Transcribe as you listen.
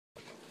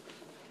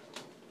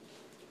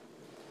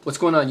What's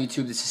going on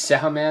YouTube? This is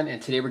CEJAMAN,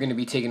 and today we're going to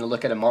be taking a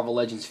look at a Marvel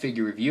Legends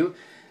figure review.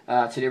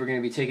 Today we're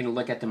going to be taking a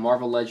look at the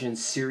Marvel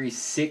Legends Series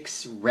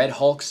 6 Red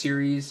Hulk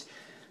series.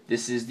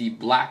 This is the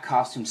black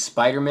costume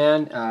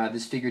Spider-Man.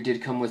 This figure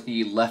did come with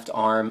the left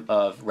arm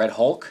of Red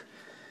Hulk.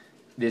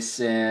 This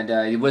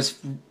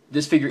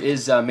figure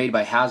is made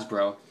by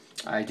Hasbro.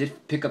 I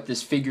did pick up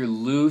this figure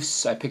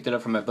loose. I picked it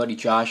up from my buddy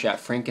Josh at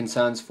Frank &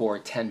 Sons for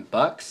 10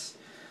 bucks.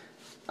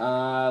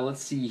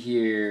 Let's see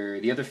here.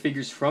 The other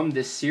figures from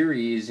this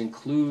series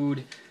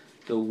include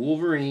the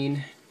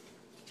Wolverine,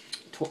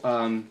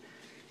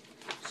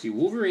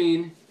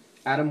 Wolverine,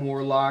 Adam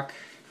Warlock,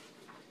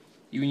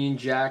 Union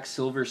Jack,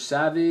 Silver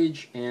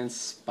Savage, and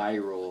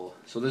Spiral.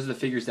 So those are the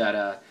figures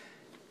that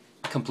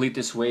complete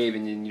this wave,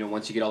 and then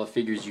once you get all the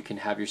figures, you can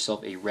have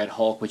yourself a Red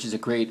Hulk, which is a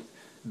great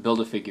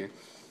build-a-figure.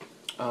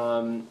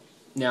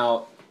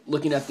 Now,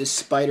 looking at this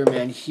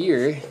Spider-Man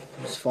here,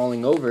 who's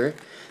falling over,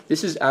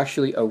 this is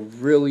actually a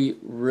really,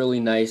 really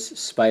nice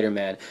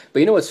Spider-Man. But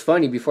you know what's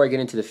funny, before I get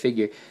into the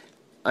figure,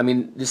 I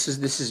mean, this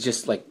is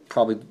just like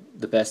probably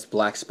the best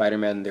black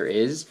Spider-Man there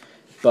is,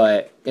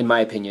 but in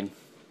my opinion.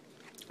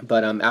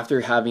 But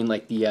after having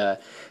like the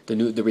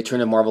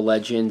Return of Marvel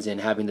Legends and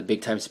having the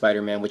big time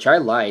Spider-Man, which I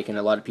like and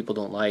a lot of people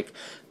don't like,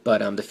 but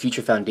the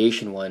Future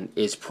Foundation one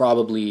is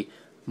probably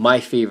my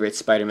favorite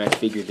Spider-Man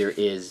figure there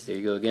is. There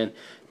you go again.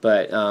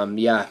 But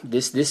yeah,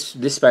 this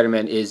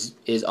Spider-Man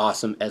is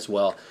awesome as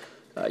well.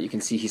 You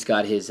can see he's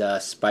got his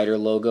spider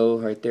logo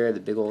right there, the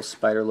big old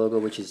spider logo,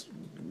 which is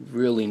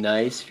really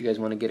nice. If you guys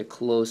want to get a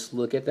close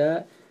look at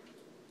that,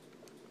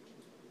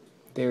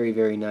 very,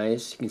 very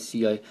nice. You can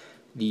see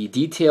the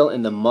detail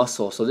in the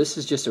muscle. So this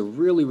is just a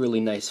really,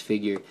 really nice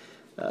figure.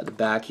 The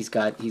back, he's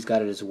got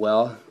it as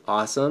well.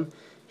 Awesome.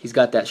 He's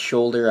got that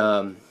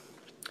shoulder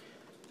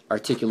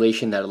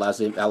articulation that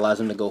allows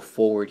him to go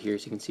forward here.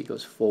 So you can see it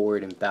goes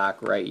forward and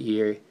back right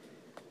here.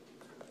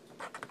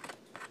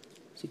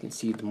 So you can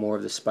see more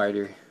of the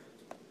spider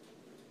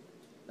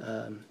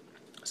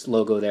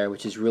logo there,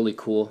 which is really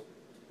cool.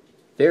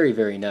 Very,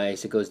 very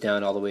nice. It goes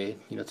down all the way,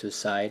 to the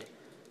side.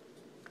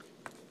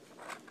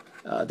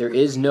 There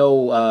is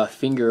no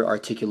finger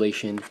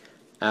articulation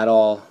at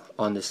all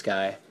on this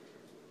guy,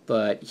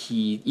 but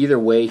either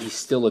way, he's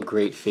still a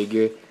great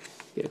figure.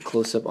 Get a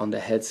close up on the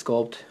head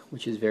sculpt,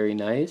 which is very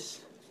nice.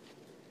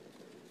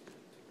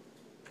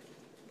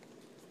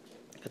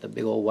 Got the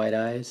big old white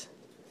eyes.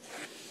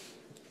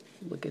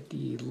 Look at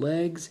the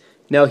legs.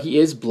 Now he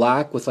is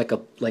black with like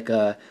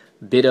a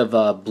bit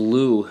of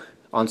blue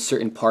on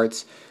certain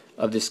parts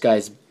of this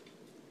guy's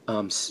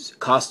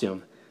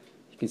costume.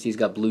 You can see he's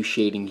got blue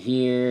shading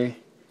here.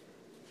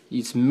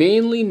 It's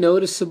mainly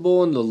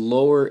noticeable in the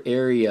lower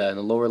area, in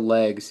the lower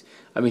legs.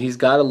 I mean, he's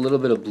got a little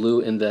bit of blue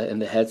in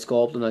the head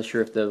sculpt. I'm not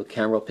sure if the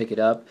camera will pick it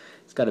up.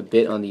 He's got a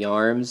bit on the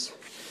arms,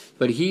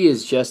 but he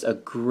is just a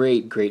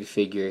great, great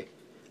figure.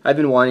 I've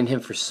been wanting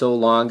him for so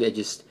long. I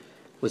just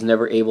was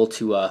never able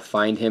to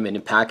find him, and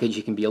in package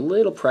he can be a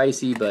little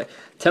pricey, but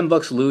 10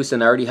 bucks loose,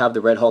 and I already have the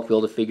Red Hulk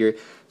Build-A-Figure,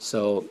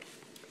 so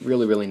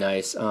really, really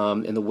nice.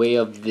 In the way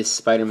of this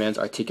Spider-Man's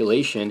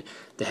articulation,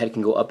 the head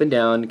can go up and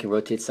down, it can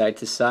rotate side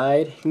to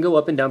side, it can go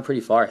up and down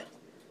pretty far.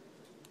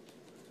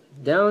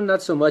 Down,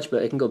 not so much,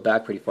 but it can go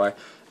back pretty far.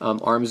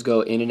 Arms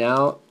go in and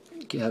out,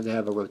 you can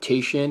have a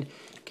rotation,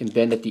 it can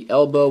bend at the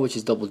elbow, which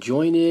is double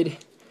jointed.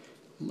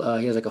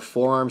 He has like a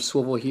forearm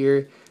swivel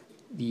here.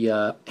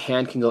 The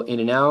hand can go in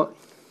and out.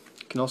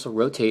 Can also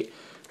rotate.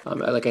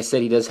 Like I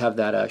said, he does have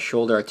that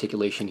shoulder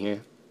articulation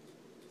here.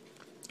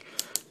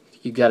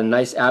 You've got a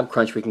nice ab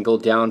crunch where you can go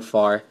down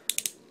far.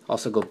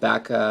 Also go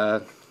back.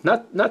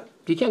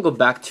 You can't go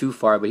back too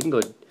far, but you can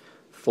go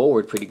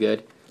forward pretty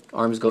good.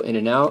 Arms go in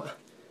and out.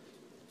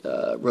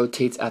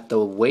 Rotates at the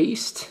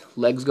waist.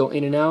 Legs go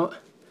in and out.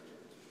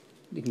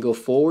 You can go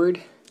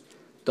forward.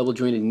 Double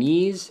jointed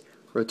knees.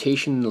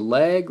 Rotation in the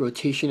leg.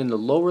 Rotation in the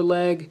lower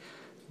leg.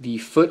 The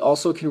foot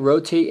also can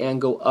rotate and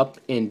go up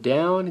and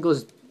down. It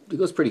goes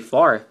pretty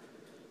far.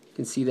 You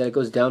can see that it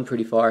goes down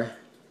pretty far.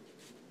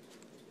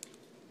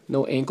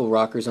 No ankle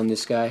rockers on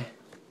this guy.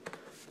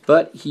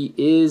 But he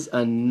is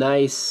a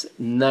nice,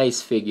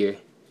 nice figure.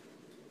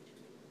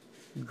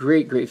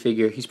 Great, great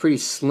figure. He's pretty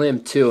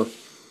slim too,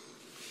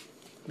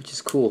 which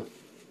is cool.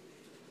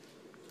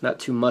 Not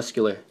too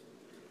muscular.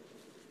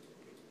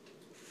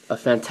 A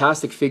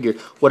fantastic figure.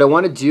 What I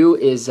want to do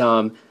is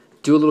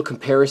do a little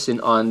comparison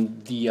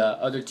on the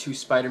other two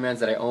Spider-Mans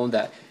that I own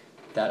that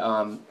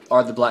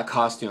are the black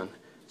costume.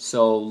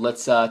 So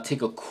let's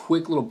take a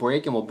quick little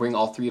break and we'll bring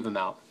all three of them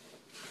out.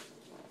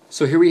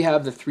 So here we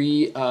have the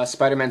three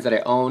Spider-Mans that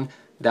I own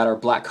that are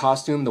black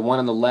costume. The one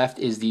on the left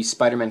is the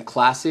Spider-Man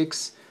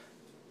Classics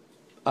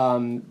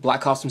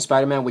black costume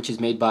Spider-Man, which is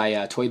made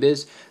by Toy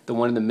Biz. The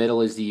one in the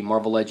middle is the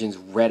Marvel Legends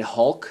Red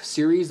Hulk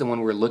series, the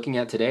one we're looking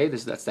at today.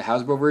 That's the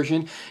Hasbro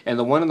version. And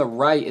the one on the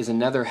right is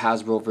another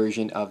Hasbro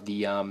version of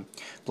the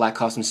black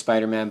costume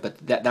Spider-Man, but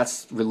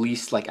that's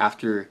released like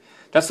after.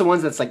 That's the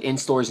ones that's like in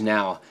stores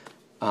now.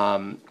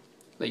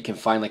 that you can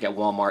find like at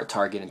Walmart,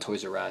 Target, and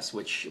Toys R Us,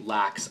 which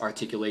lacks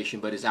articulation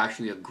but is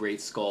actually a great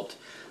sculpt.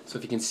 So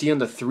if you can see on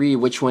the 3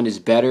 which one is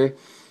better,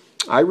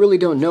 I really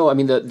don't know. I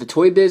mean, the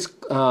Toy Biz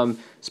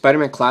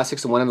Spider-Man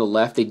Classics, the one on the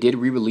left, they did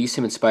re-release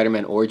him in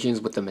Spider-Man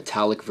Origins with the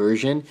metallic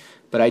version,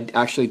 but I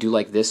actually do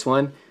like this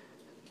one.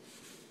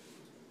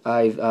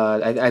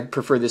 I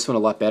prefer this one a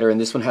lot better, and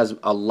this one has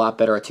a lot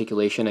better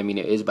articulation. I mean,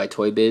 it is by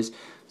Toy Biz,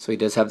 so he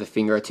does have the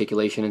finger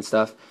articulation and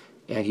stuff,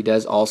 and he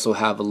does also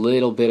have a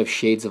little bit of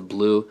shades of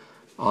blue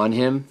on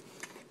him,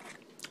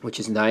 which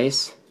is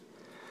nice.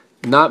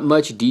 Not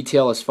much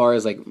detail as far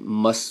as like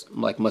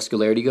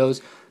muscularity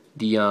goes.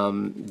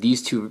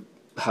 These two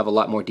have a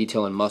lot more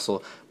detail and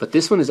muscle, but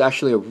this one is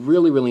actually a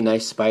really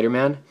nice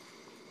Spider-Man.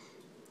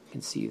 You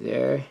can see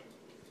there.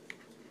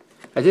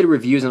 I did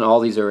reviews on all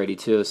these already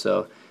too,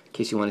 so in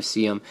case you want to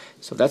see them.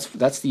 So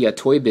that's the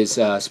Toy Biz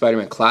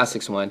Spider-Man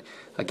Classics one.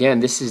 Again,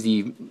 this is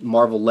the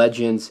Marvel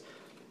Legends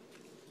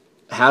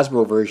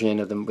Hasbro version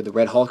of the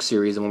Red Hulk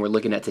series, the one we're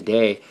looking at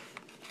today.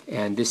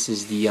 And this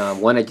is the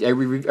one I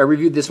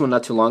reviewed this one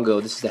not too long ago.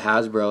 This is the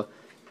Hasbro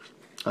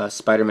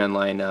Spider-Man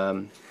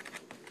line,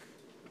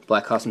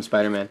 Black Costume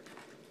Spider-Man.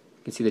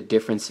 You can see the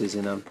differences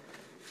in them.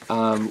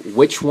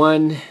 Which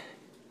one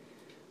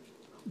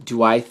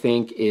do I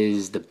think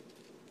is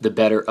the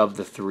better of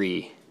the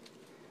 3?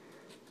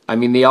 I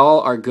mean, they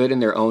all are good in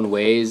their own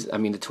ways. I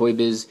mean, the Toy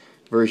Biz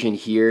version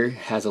here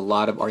has a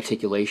lot of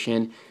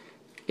articulation,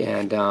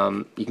 and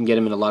you can get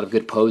him in a lot of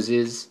good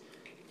poses.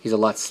 He's a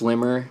lot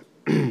slimmer.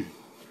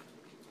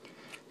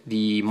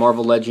 The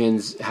Marvel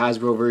Legends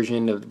Hasbro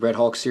version of the Red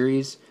Hulk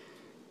series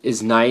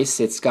is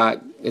nice. It's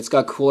got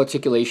cool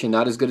articulation,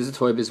 not as good as the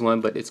Toy Biz one,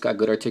 but it's got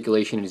good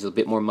articulation and he's a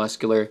bit more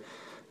muscular.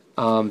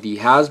 The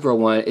Hasbro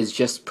one is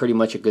just pretty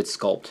much a good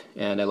sculpt,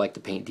 and I like the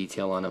paint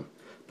detail on him.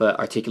 But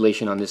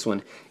articulation on this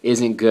one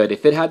isn't good.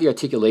 If it had the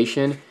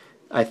articulation,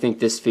 I think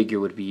this figure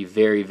would be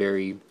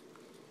very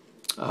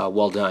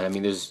well done. I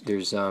mean, it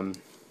doesn't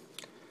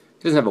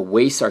have a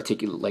waist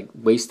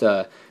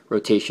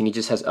rotation. He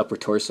just has upper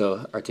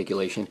torso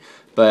articulation.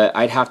 But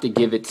I'd have to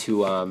give it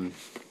to,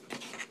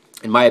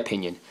 in my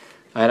opinion,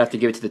 I'd have to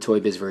give it to the Toy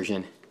Biz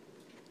version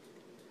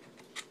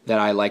that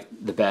I like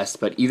the best.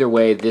 But either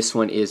way, this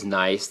one is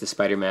nice, the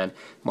Spider-Man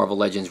Marvel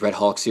Legends Red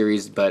Hulk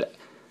series. But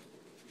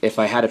if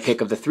I had a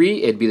pick of the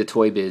 3, it'd be the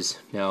Toy Biz.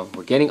 Now,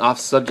 we're getting off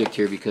subject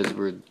here because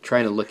we're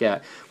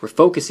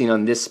focusing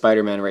on this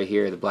Spider-Man right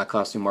here, the Black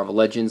Costume Marvel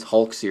Legends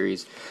Hulk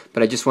series.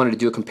 But I just wanted to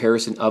do a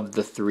comparison of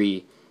the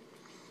 3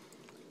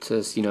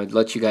 to, you know,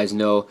 let you guys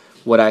know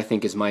what I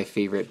think is my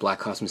favorite Black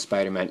Costume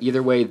Spider-Man.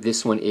 Either way,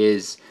 this one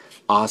is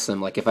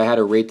awesome. Like, if I had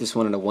to rate this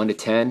one on a 1 to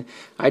 10,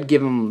 I'd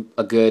give him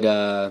a good,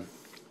 I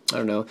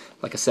don't know,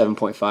 like a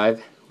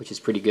 7.5, which is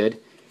pretty good.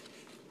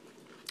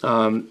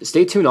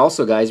 Stay tuned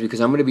also, guys, because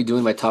I'm going to be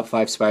doing my top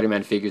 5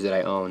 Spider-Man figures that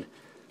I own.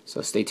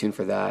 So stay tuned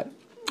for that.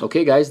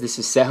 Okay, guys, this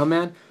is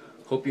CEJAMAN.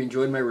 Hope you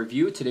enjoyed my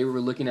review. Today we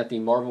were looking at the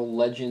Marvel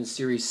Legends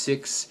Series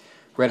 6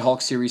 Red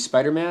Hulk Series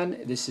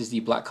Spider-Man. This is the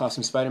Black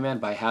Costume Spider-Man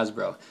by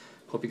Hasbro.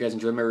 Hope you guys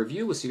enjoyed my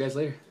review. We'll see you guys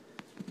later.